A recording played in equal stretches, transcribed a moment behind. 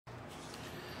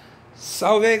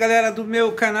Salve aí, galera do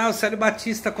meu canal, Célio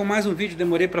Batista, com mais um vídeo.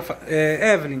 Demorei para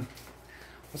Evelyn,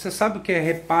 você sabe o que é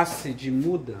repasse de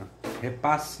muda?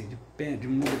 Repasse de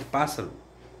muda de pássaro?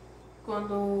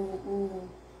 Quando o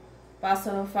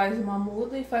pássaro faz uma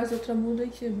muda e faz outra muda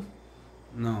em cima.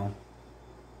 Não.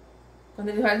 Quando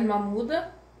ele faz uma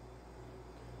muda,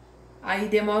 aí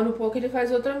demora um pouco e ele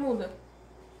faz outra muda.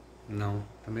 Não,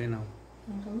 também não.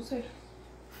 Então não sei.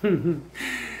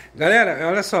 Galera,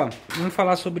 olha só, vamos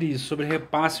falar sobre isso, sobre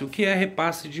repasse. O que é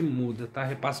repasse de muda, tá?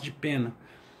 Repasse de pena.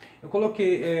 Eu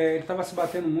coloquei, ele tava se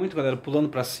batendo muito, galera, pulando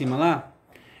pra cima lá.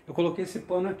 Eu coloquei esse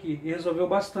pano aqui e resolveu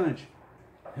bastante.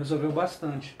 Resolveu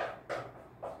bastante.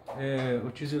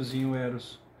 O tizilzinho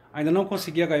Eros. Ainda não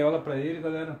consegui a gaiola pra ele,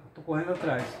 galera. Tô correndo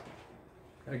atrás.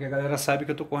 Quero que a galera saiba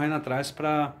que eu tô correndo atrás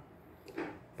pra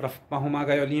arrumar a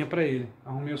gaiolinha pra ele.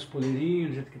 Arrumei os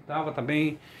poleirinhos do jeito que tava, tá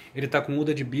bem. Ele tá com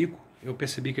muda de bico. Eu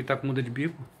percebi que ele tá com muda de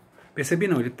bico. Percebi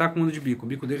não, ele tá com muda de bico. O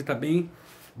bico dele tá bem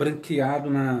branqueado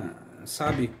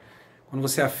sabe? Quando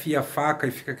você afia a faca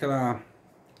e fica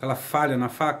aquela falha na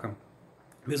faca.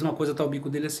 Mesma coisa tá o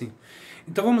bico dele assim.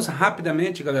 Então vamos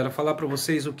rapidamente, galera, falar pra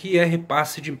vocês o que é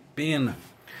repasse de pena,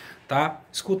 tá?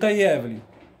 Escuta aí, Evelyn,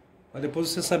 pra depois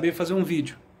você saber fazer um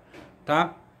vídeo,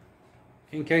 tá?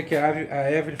 Quem quer que a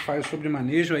Evelyn faça sobre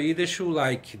manejo aí, deixa o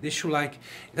like,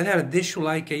 Galera, deixa o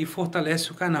like aí,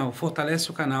 fortalece o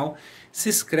canal, se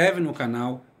inscreve no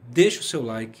canal, deixa o seu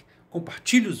like,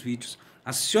 compartilha os vídeos,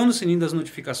 aciona o sininho das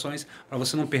notificações para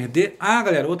você não perder. Ah,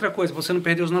 galera, outra coisa, você não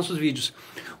perder os nossos vídeos.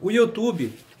 O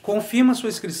YouTube confirma a sua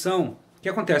inscrição. O que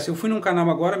acontece? Eu fui num canal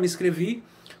agora, me inscrevi,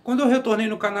 quando eu retornei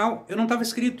no canal, eu não estava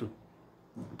inscrito.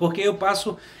 Porque eu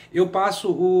passo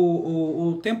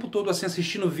o tempo todo assim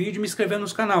assistindo vídeo e me inscrevendo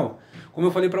nos canal. Como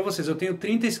eu falei pra vocês, eu tenho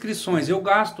 30 inscrições, eu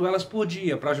gasto elas por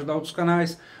dia para ajudar outros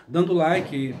canais, dando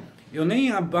like. Eu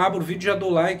nem abro o vídeo, já dou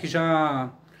like,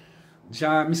 já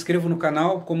me inscrevo no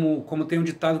canal, como tem um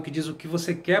ditado que diz: o que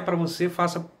você quer pra você,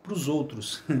 faça pros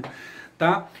outros.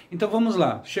 Tá? Então vamos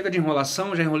lá, chega de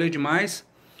enrolação, já enrolei demais.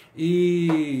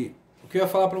 E o que eu ia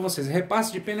falar para vocês,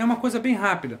 repasse de pena é uma coisa bem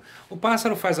rápida. O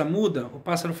pássaro faz a muda,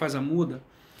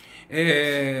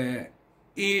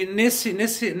 e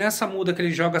nessa muda que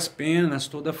ele joga as penas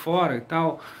toda fora e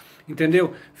tal,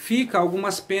 entendeu? Fica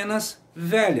algumas penas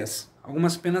velhas,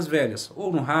 ou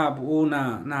no rabo, ou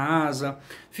na asa,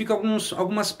 fica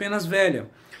algumas penas velhas.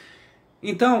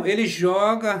 Então ele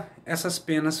joga essas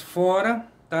penas fora,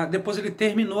 tá? Depois ele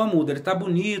terminou a muda, ele tá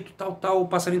bonito, tal, o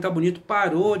passarinho tá bonito,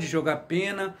 parou de jogar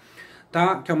pena,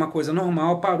 tá? Que é uma coisa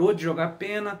normal, parou de jogar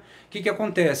pena. O que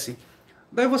acontece?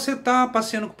 Daí você tá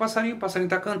passeando com o passarinho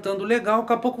tá cantando legal,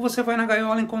 daqui a pouco você vai na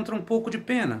gaiola e encontra um pouco de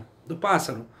pena do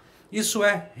pássaro. Isso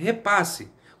é repasse.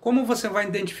 Como você vai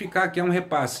identificar que é um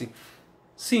repasse?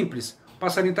 Simples, o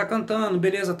passarinho tá cantando,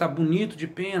 beleza, tá bonito de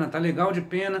pena, tá legal de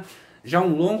pena, já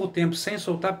um longo tempo sem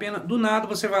soltar pena, do nada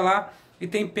você vai lá e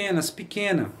tem penas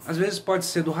pequenas. Às vezes pode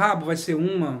ser do rabo, vai ser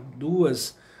uma,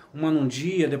 duas, uma num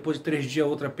dia, depois de 3 dias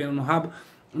outra pena no rabo.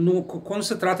 Quando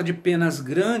se trata de penas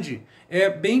grandes, é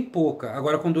bem pouca.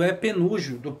 Agora quando é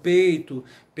penugem do peito,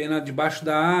 pena debaixo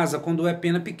da asa, quando é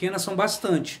pena pequena são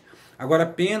bastante. Agora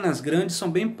penas grandes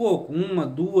são bem pouco, uma,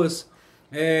 duas.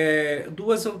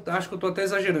 Duas eu acho que eu estou até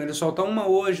exagerando, ele solta uma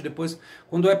hoje, depois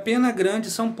quando é pena grande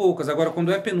são poucas, agora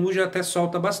quando é penugem até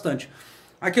solta bastante.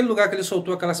 Aquele lugar que ele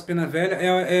soltou aquelas penas velhas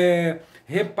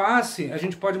repasse, a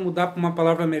gente pode mudar para uma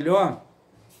palavra melhor,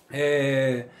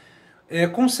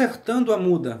 consertando a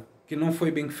muda, que não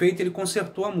foi bem feita, ele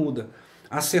consertou a muda,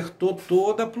 acertou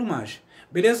toda a plumagem,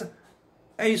 beleza?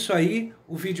 É isso aí,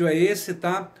 o vídeo é esse,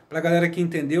 tá? Pra galera que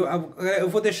entendeu, eu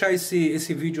vou deixar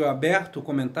esse vídeo aberto, o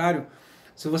comentário.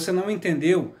 Se você não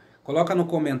entendeu, coloca no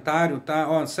comentário, tá?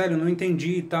 Ó, sério, não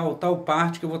entendi tal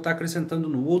parte que eu vou estar acrescentando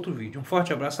no outro vídeo. Um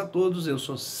forte abraço a todos, eu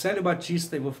sou Célio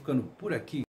Batista e vou ficando por aqui.